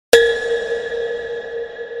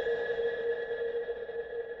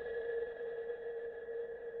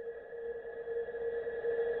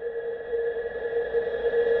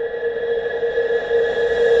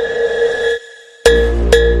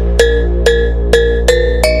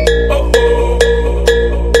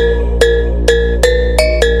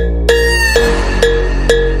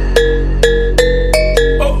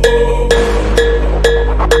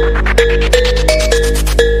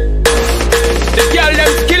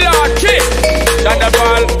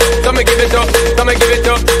me give it up, so me give it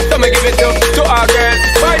up, so me give it up to our girls.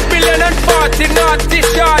 5 million and 40 naughty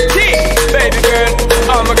shorty. Baby girl,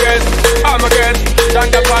 all my girls, all my girls.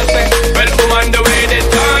 Stand up and say, well, I'm on the way this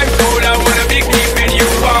time. Cool, I wanna be keeping you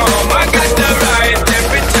warm. I got the right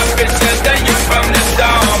temperature, it's just that you from the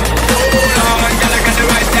storm. Hold on, girl, I got the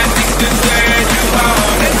right tactics to turn you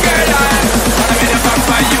on. And girl, I'm in a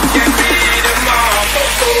papa, you can be the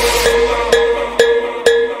mom.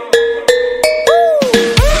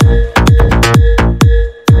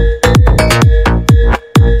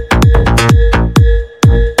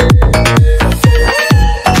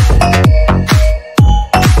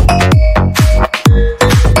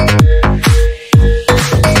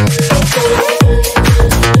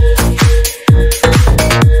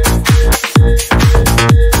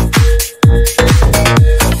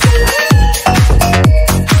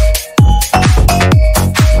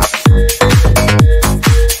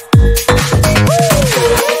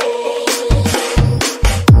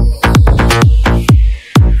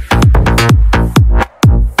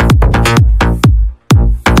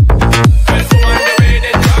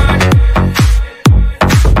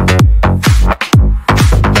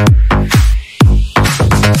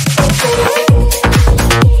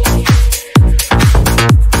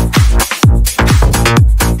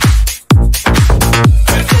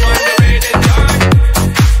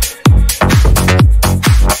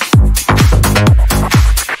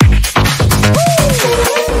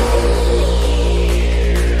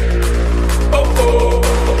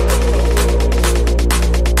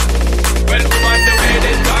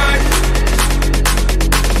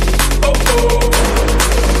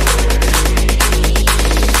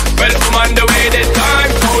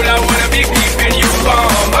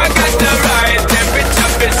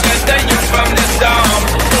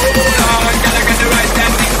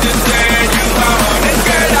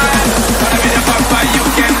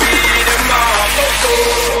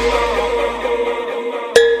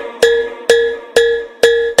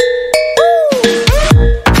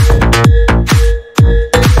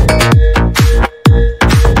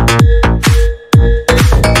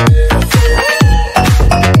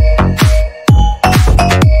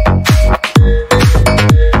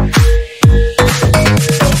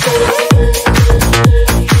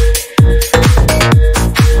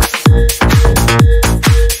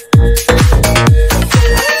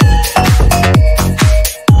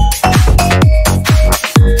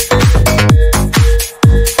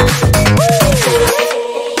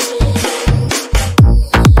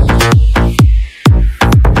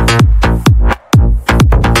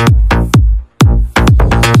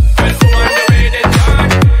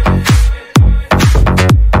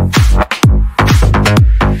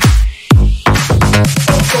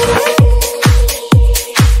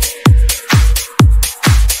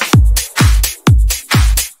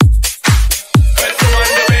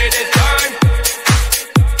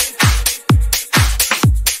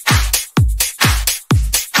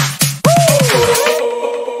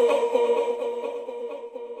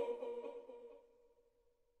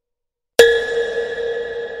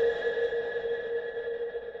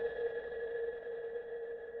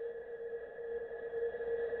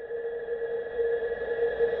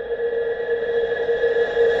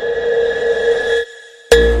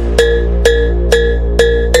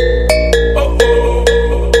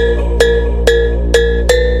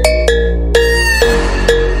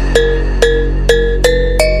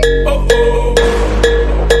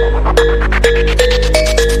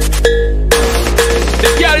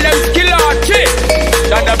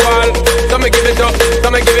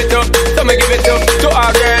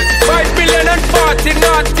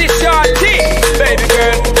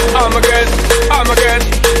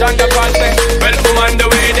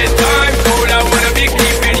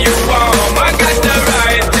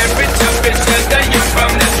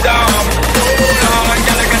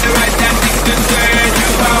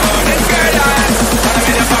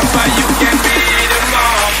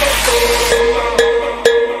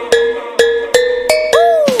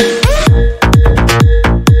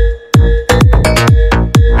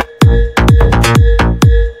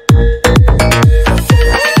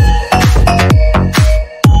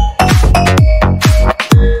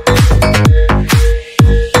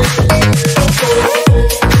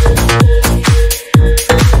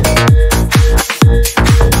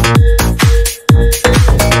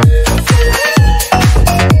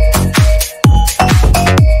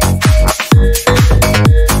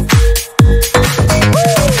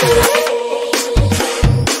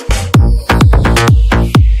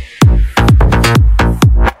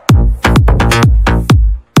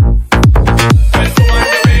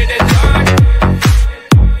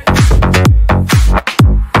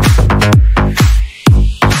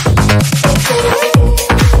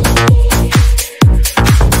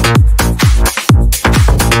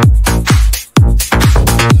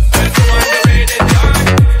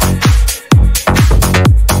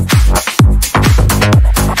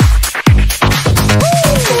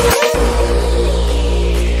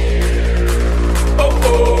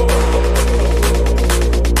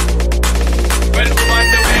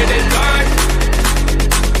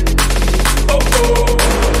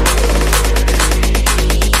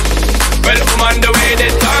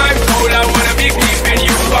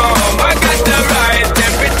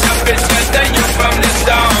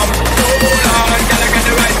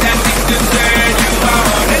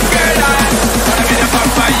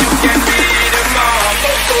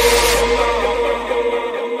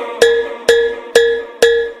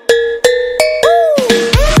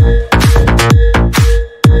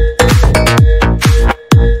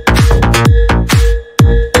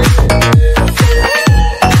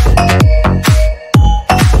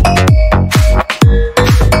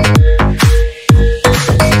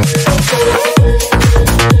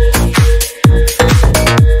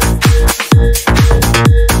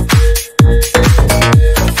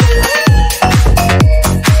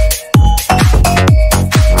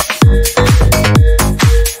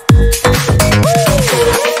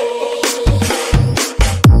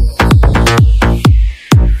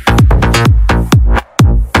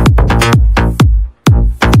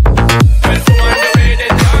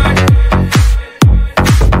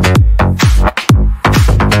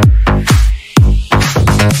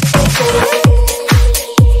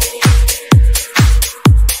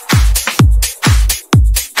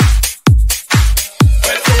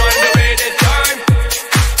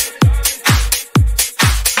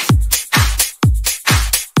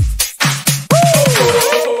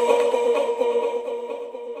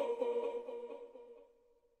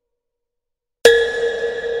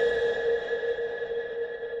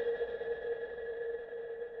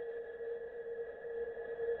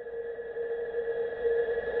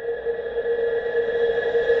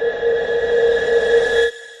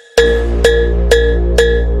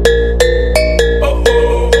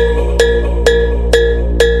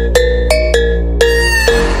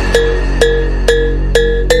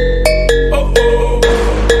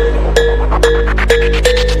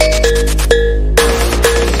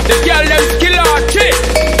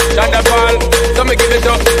 give it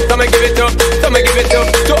up, so me give it up, so me give it up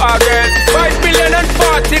to our girls. 5 million and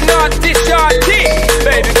 40 naughty shorty.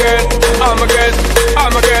 Baby girl, all my girls,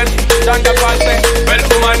 Shonda Paul say, well,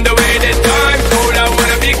 I'm on the way then.